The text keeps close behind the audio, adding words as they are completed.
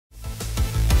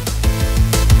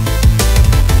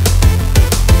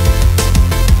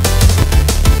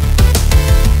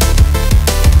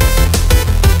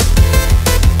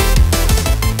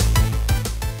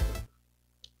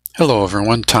Hello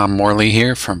everyone, Tom Morley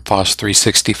here from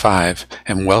FOSS365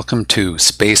 and welcome to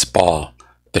Spaceball,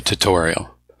 the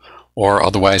tutorial, or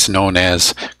otherwise known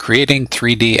as creating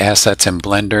 3D assets in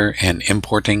Blender and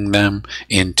importing them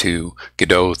into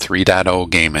Godot 3.0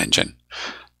 game engine.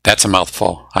 That's a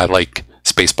mouthful. I like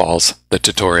Spaceballs, the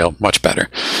tutorial, much better.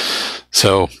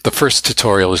 So the first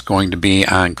tutorial is going to be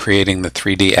on creating the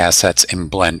 3D assets in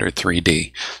Blender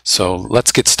 3D. So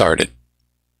let's get started.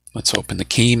 Let's open the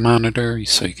key monitor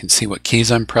so you can see what keys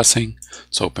I'm pressing.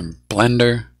 Let's open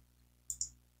Blender.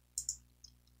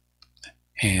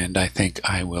 And I think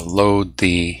I will load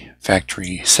the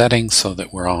factory settings so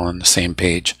that we're all on the same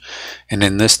page. And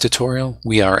in this tutorial,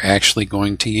 we are actually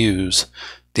going to use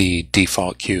the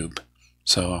default cube.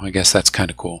 So I guess that's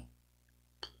kind of cool.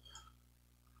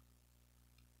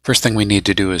 First thing we need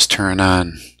to do is turn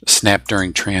on Snap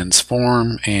During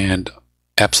Transform and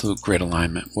Absolute Grid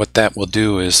Alignment. What that will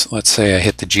do is, let's say I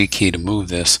hit the G key to move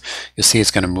this, you'll see it's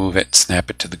going to move it and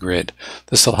snap it to the grid.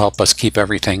 This will help us keep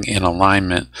everything in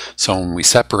alignment, so when we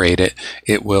separate it,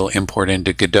 it will import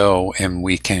into Godot and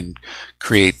we can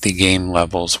create the game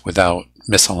levels without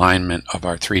misalignment of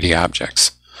our 3D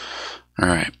objects.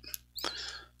 Alright,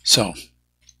 so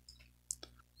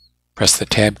press the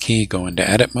Tab key, go into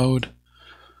Edit mode,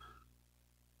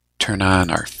 turn on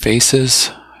our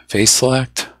faces, face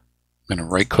select. I'm going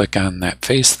to right click on that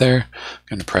face there. I'm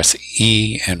going to press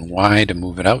E and Y to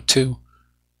move it out to.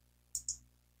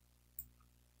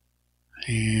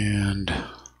 And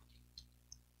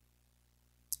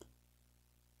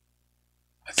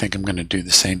I think I'm going to do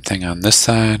the same thing on this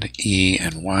side. E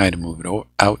and Y to move it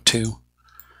out to.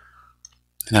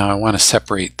 Now I want to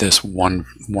separate this one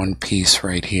piece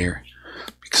right here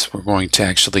because we're going to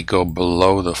actually go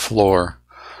below the floor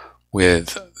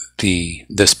with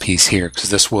this piece here,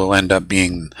 because this will end up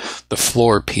being the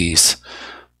floor piece,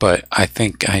 but I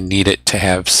think I need it to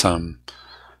have some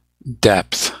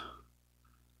depth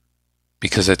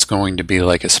because it's going to be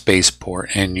like a spaceport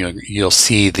and you'll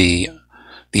see the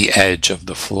edge of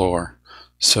the floor.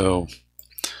 So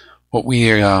what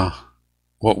we're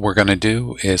going to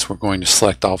do is we're going to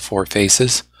select all four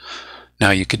faces. Now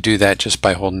you could do that just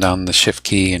by holding down the Shift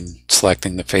key and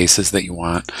selecting the faces that you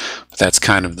want, but that's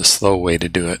kind of the slow way to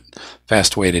do it.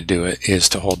 Fast way to do it is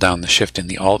to hold down the Shift and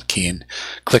the Alt key and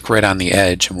click right on the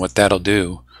edge, and what that'll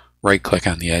do, right click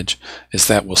on the edge, is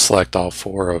that will select all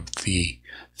four of the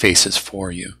faces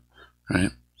for you. Right?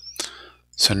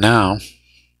 So now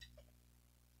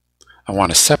I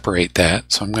want to separate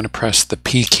that, so I'm going to press the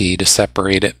P key to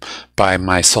separate it by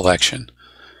my selection.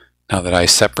 Now that I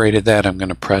separated that, I'm going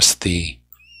to press the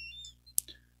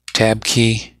Tab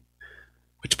key,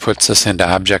 which puts us into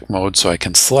object mode, so I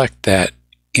can select that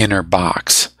inner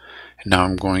box. And now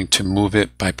I'm going to move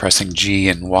it by pressing G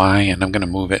and Y, and I'm going to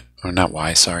move it, or not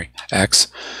Y, sorry, X.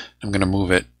 I'm going to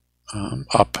move it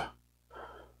up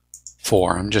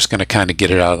 4. I'm just going to kind of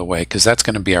get it out of the way because that's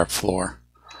going to be our floor.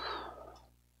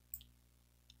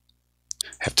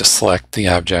 Have to select the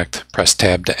object, press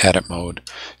Tab to edit mode,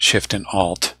 Shift and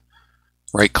Alt.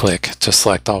 Right click to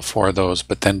select all four of those,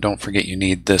 but then don't forget you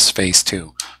need this face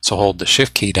too. So hold the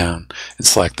Shift key down and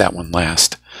select that one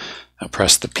last. Now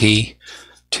press the P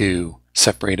to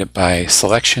separate it by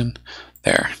selection.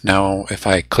 There. Now if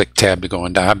I click Tab to go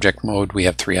into object mode, we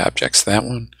have 3 objects. That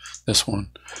one, this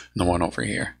one, and the one over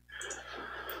here.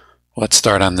 Let's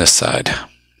start on this side.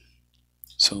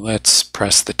 So let's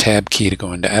press the Tab key to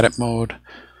go into edit mode.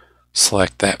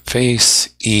 Select that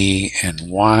face, E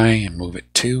and Y, and move it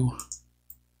 2.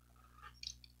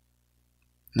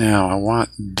 Now I want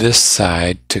this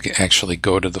side to actually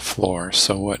go to the floor,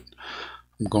 so what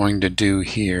I'm going to do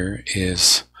here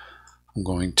is I'm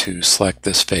going to select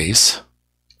this face.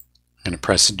 I'm going to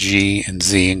press G and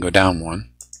Z and go down 1.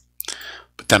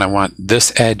 But then I want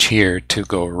this edge here to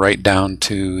go right down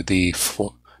to the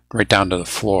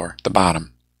floor, the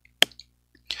bottom.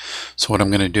 So what I'm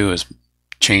going to do is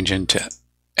change into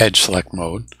edge select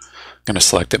mode. I'm going to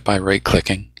select it by right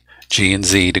clicking, G and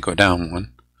Z to go down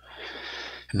 1.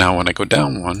 Now when I go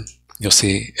down 1, you'll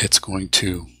see it's going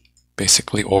to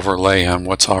basically overlay on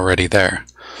what's already there.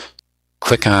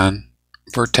 Click on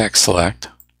Vertex Select,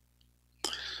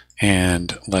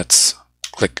 and let's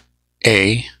click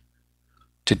A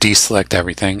to deselect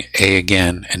everything, A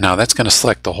again, and now that's going to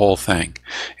select the whole thing.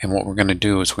 And what we're going to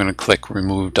do is we're going to click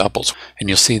Remove Doubles, and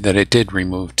you'll see that it did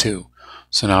remove 2.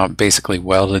 So now it basically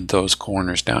welded those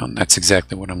corners down. That's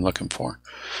exactly what I'm looking for.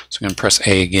 So I'm going to press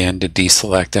A again to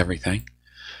deselect everything.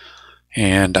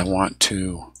 And I want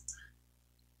to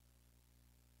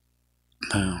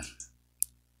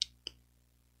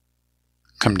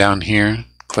come down here,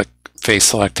 click Face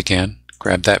Select again,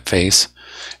 grab that face,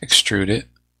 extrude it,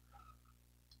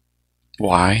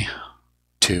 Y,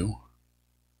 2.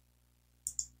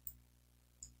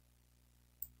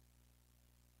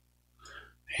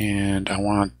 And I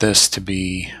want this to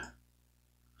be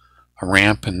a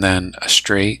ramp and then a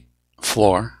straight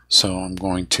floor. So I'm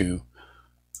going to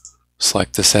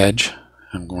select this edge.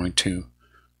 I'm going to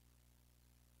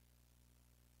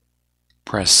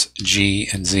press G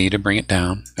and Z to bring it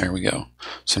down. There we go.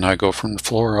 So now I go from the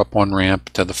floor up one ramp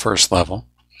to the first level,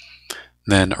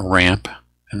 then a ramp,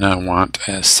 and then I want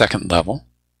a second level.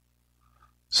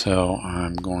 So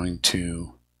I'm going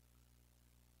to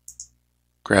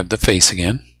grab the face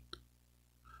again,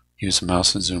 use the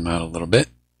mouse and zoom out a little bit,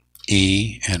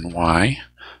 E and Y,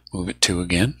 move it 2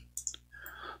 again.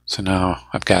 So now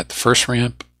I've got the first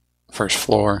ramp, first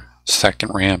floor,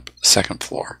 second ramp, second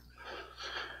floor.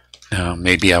 Now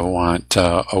maybe I want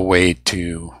a way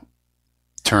to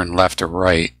turn left or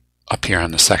right up here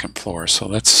on the second floor. So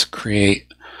let's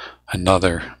create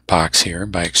another box here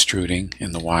by extruding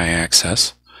in the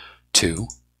y-axis 2.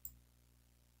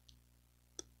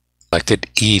 Selected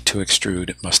E to extrude.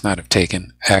 It must not have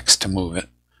taken X to move it.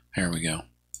 There we go.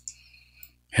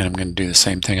 And I'm going to do the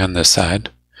same thing on this side.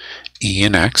 E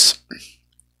and X,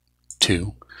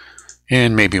 2,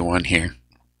 and maybe 1 here.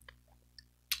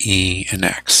 E and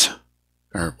X,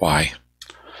 or Y,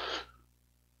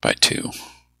 by 2.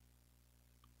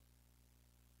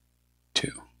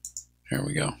 2. There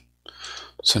we go.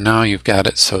 So now you've got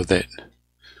it so that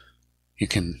you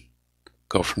can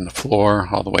go from the floor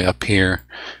all the way up here,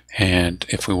 and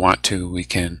if we want to, we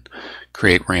can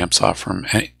create ramps off from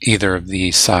either of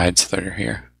these sides that are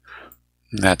here,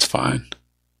 and that's fine.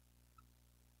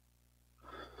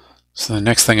 So the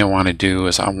next thing I want to do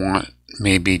is I want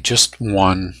maybe just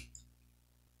one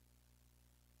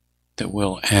that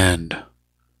will end.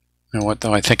 You know what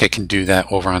though, I think I can do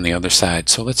that over on the other side.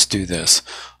 So let's do this.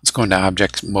 Let's go into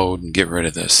object mode and get rid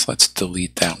of this. Let's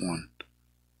delete that one.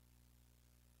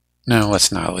 No,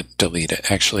 let's not delete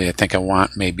it. Actually, I think I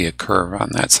want maybe a curve on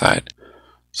that side.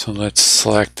 So let's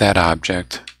select that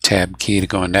object, tab key to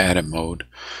go into edit mode.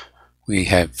 We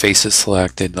have faces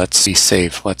selected. Let's be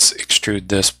safe. Let's extrude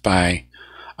this by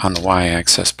on the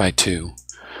y-axis by 2.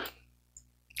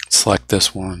 Select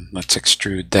this one. Let's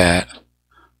extrude that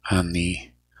on the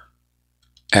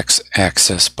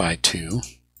x-axis by 2.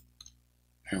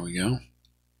 There we go.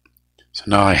 So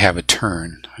now I have a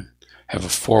turn. I have a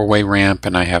 4-way ramp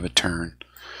and I have a turn.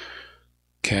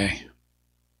 Okay.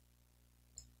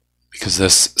 Because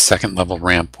this second level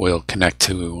ramp will connect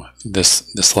to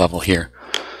this level here.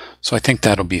 So I think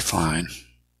that'll be fine.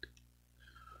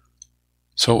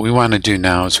 So what we want to do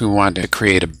now is we want to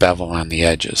create a bevel on the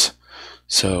edges.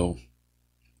 So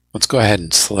let's go ahead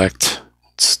and select,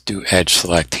 let's do edge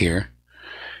select here.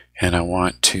 And I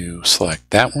want to select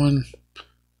that one.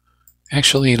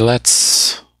 Actually,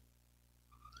 let's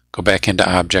go back into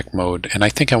object mode, and I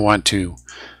think I want to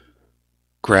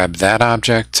grab that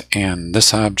object and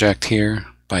this object here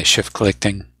by shift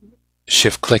clicking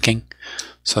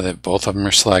so that both of them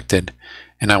are selected,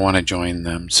 and I want to join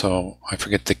them. So I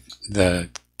forget the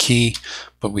key,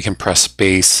 but we can press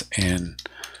space and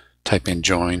type in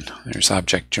join. There's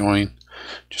object join.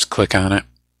 Just click on it.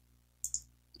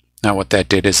 Now what that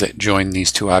did is it joined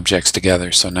these two objects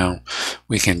together. So now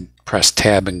we can press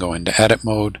tab and go into edit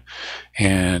mode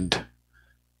and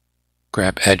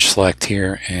grab edge select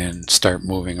here and start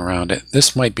moving around it.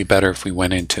 This might be better if we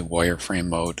went into wireframe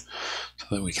mode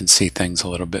so that we can see things a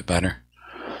little bit better.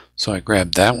 So I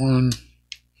grab that one,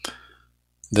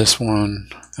 this one,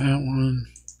 that one.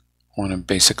 I want to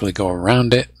basically go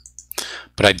around it,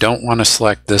 but I don't want to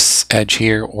select this edge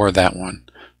here or that one.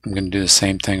 I'm going to do the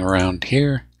same thing around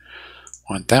here.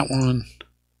 I want that one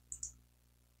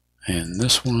and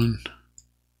this one.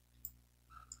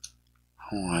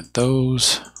 I want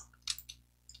those.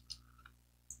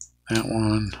 That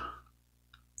one.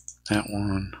 That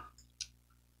one.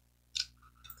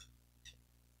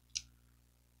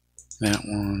 That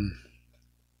one.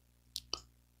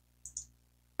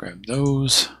 Grab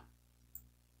those.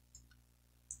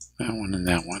 That one and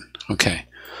that one. Okay.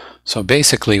 So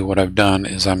basically what I've done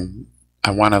is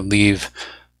I want to leave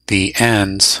the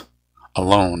ends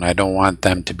alone. I don't want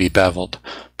them to be beveled,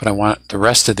 but I want the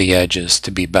rest of the edges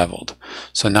to be beveled.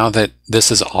 So now that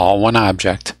this is all one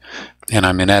object and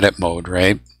I'm in edit mode,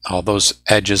 right? All those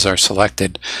edges are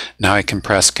selected. Now I can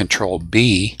press Control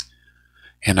B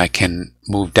and I can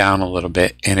move down a little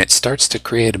bit and it starts to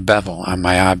create a bevel on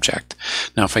my object.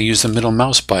 Now if I use the middle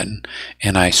mouse button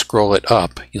and I scroll it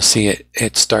up, you'll see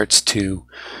it starts to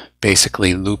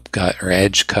basically loop cut or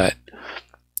edge cut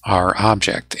our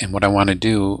object. And what I want to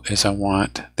do is I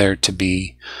want there to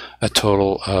be a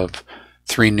total of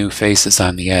 3 new faces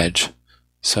on the edge.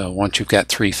 So once you've got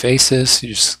 3 faces, you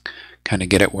just kind of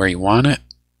get it where you want it,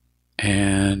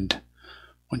 and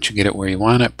once you get it where you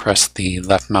want it, press the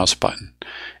left mouse button,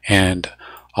 and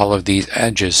all of these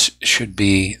edges should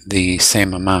be the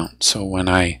same amount. So when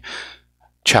I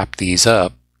chop these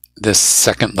up, this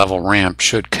second level ramp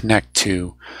should connect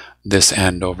to this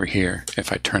end over here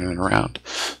if I turn it around.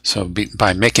 So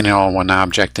by making it all one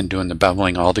object and doing the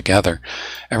beveling all together,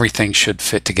 everything should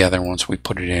fit together once we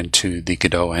put it into the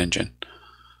Godot engine.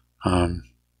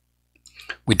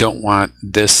 We don't want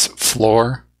this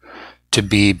floor to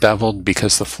be beveled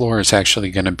because the floor is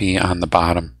actually going to be on the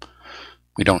bottom.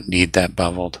 We don't need that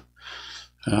beveled.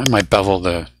 I might bevel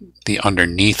the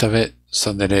underneath of it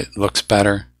so that it looks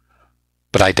better,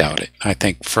 but I doubt it. I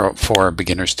think for a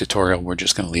beginner's tutorial, we're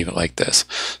just going to leave it like this.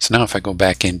 So now if I go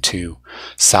back into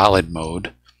solid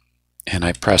mode and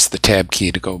I press the tab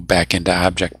key to go back into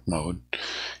object mode,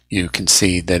 you can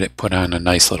see that it put on a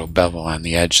nice little bevel on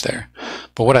the edge there.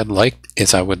 But what I'd like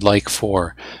is I would like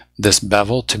for this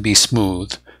bevel to be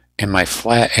smooth and my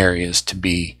flat areas to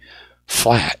be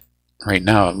flat. Right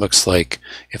now it looks like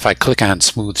if I click on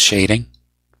smooth shading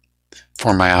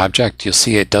for my object, you'll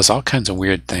see it does all kinds of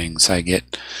weird things. I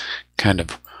get kind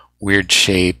of weird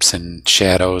shapes and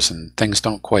shadows and things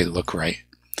don't quite look right.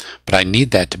 But I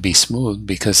need that to be smooth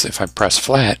because if I press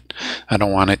flat, I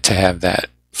don't want it to have that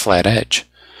flat edge.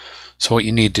 So what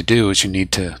you need to do is you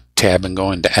need to tab and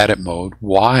go into edit mode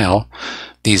while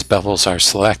these bevels are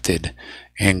selected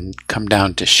and come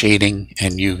down to shading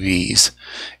and UVs.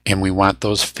 And we want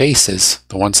those faces,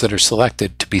 the ones that are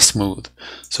selected, to be smooth.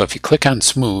 So if you click on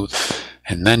smooth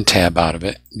and then tab out of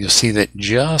it, you'll see that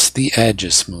just the edge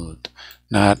is smooth,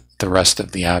 not the rest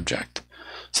of the object.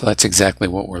 So that's exactly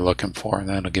what we're looking for.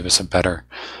 That'll give us a better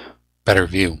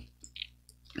view.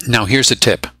 Now here's a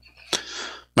tip.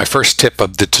 My first tip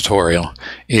of the tutorial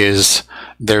is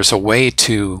there's a way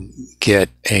to get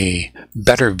a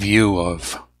better view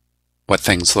of what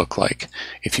things look like.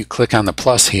 If you click on the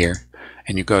plus here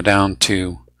and you go down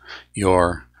to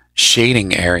your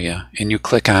shading area and you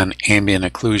click on ambient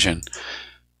occlusion,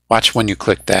 watch when you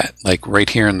click that, like right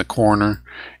here in the corner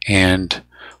and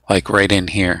like right in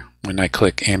here when I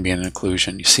click ambient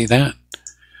occlusion. You see that?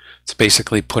 It's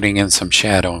basically putting in some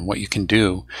shadow, and what you can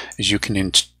do is you can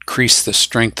increase the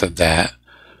strength of that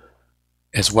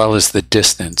as well as the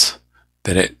distance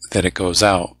that it goes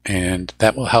out, and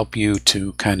that will help you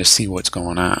to kind of see what's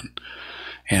going on.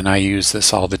 And I use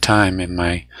this all the time in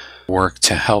my work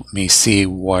to help me see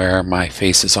where my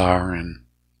faces are and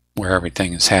where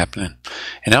everything is happening.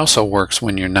 It also works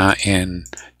when you're not in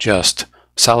just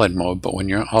solid mode, but when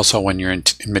you're in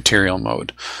material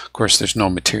mode. Of course, there's no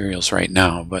materials right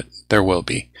now, but there will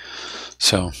be.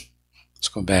 So let's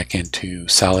go back into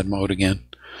solid mode again.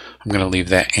 I'm going to leave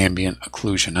that ambient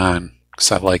occlusion on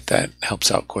because I like that. It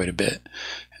helps out quite a bit.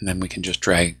 And then we can just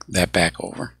drag that back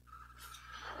over.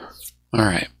 All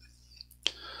right.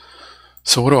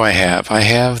 So what do I have? I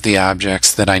have the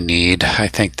objects that I need. I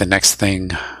think the next thing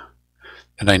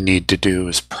that I need to do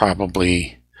is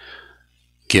probably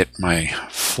get my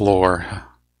floor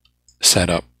set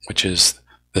up, which is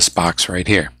this box right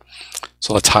here.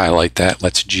 So let's highlight that.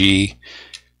 Let's G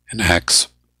and X.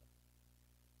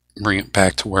 Bring it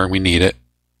back to where we need it.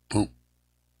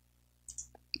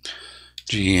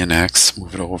 G and X,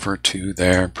 move it over to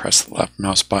there, press the left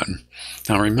mouse button.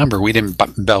 Now remember, we didn't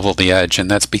bevel the edge,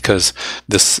 and that's because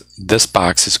this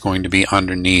box is going to be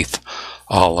underneath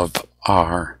all of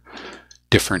our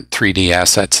different 3D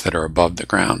assets that are above the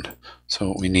ground. So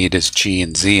what we need is G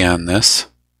and Z on this.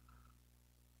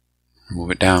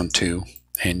 Move it down to,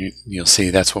 and you'll see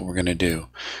that's what we're going to do,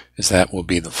 is that will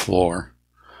be the floor.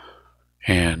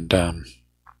 And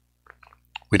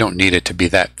we don't need it to be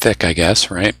that thick, I guess,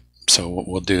 right? So what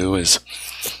we'll do is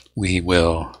we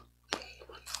will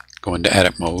go into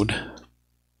edit mode,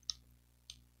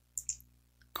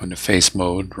 go into face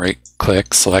mode, right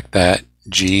click, select that,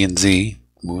 G and Z,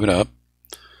 move it up.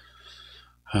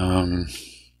 I'm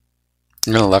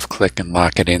going to left click and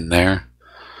lock it in there.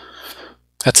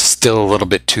 That's still a little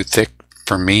bit too thick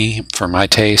for me, for my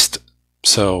taste.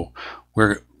 So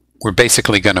we're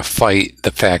basically going to fight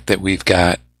the fact that we've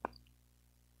got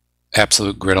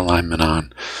absolute grid alignment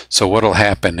on. So what will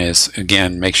happen is,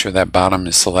 again, make sure that bottom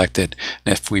is selected.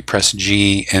 And if we press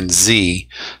G and Z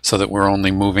so that we're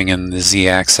only moving in the Z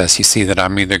axis, you see that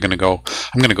I'm going to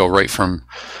go right from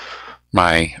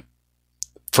my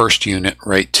first unit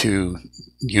right to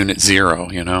unit 0,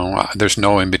 you know, there's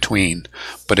no in between.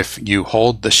 But if you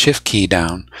hold the shift key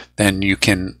down, then you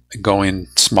can go in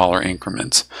smaller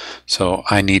increments. So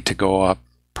I need to go up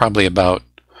probably about,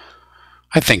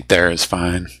 I think there is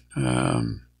fine.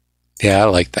 Yeah, I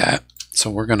like that. So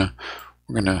we're gonna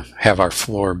have our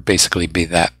floor basically be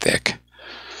that thick.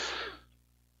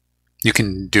 You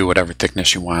can do whatever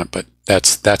thickness you want, but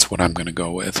that's what I'm going to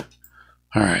go with.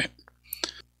 All right.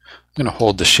 I'm going to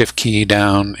hold the shift key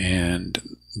down and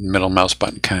middle mouse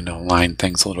button kind of align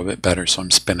things a little bit better, so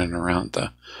I'm spinning around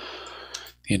the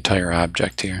entire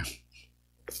object here.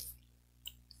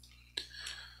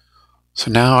 So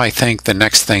now I think the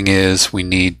next thing is we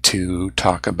need to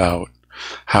talk about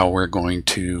how we're going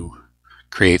to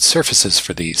create surfaces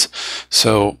for these.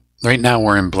 So right now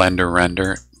we're in Blender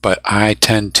render, but I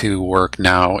tend to work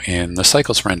now in the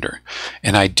Cycles render.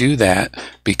 And I do that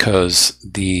because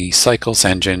the Cycles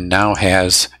engine now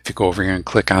has, if you go over here and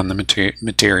click on the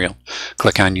material,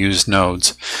 click on Use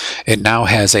Nodes, it now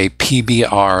has a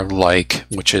PBR-like,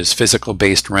 which is physical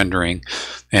based rendering,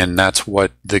 and that's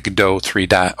what the Godot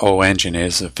 3.0 engine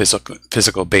is, a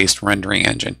physical based rendering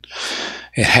engine.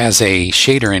 It has a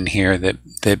shader in here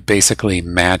that basically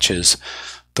matches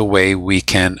the way we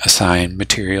can assign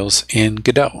materials in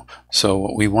Godot. So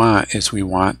what we want is we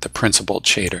want the principled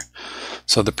shader.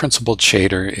 So the principled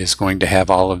shader is going to have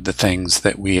all of the things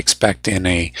that we expect in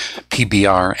a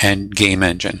PBR and game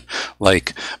engine,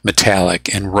 like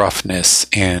metallic and roughness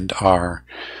and our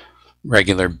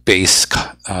regular base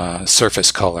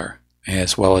surface color,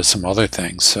 as well as some other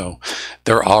things. So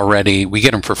they're already, we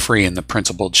get them for free in the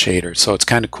principled shader. So it's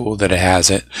kind of cool that it has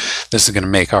it. This is going to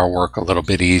make our work a little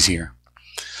bit easier.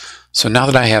 So now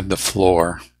that I have the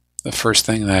floor, the first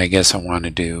thing that I guess I want to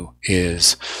do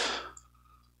is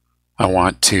I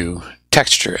want to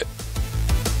texture it.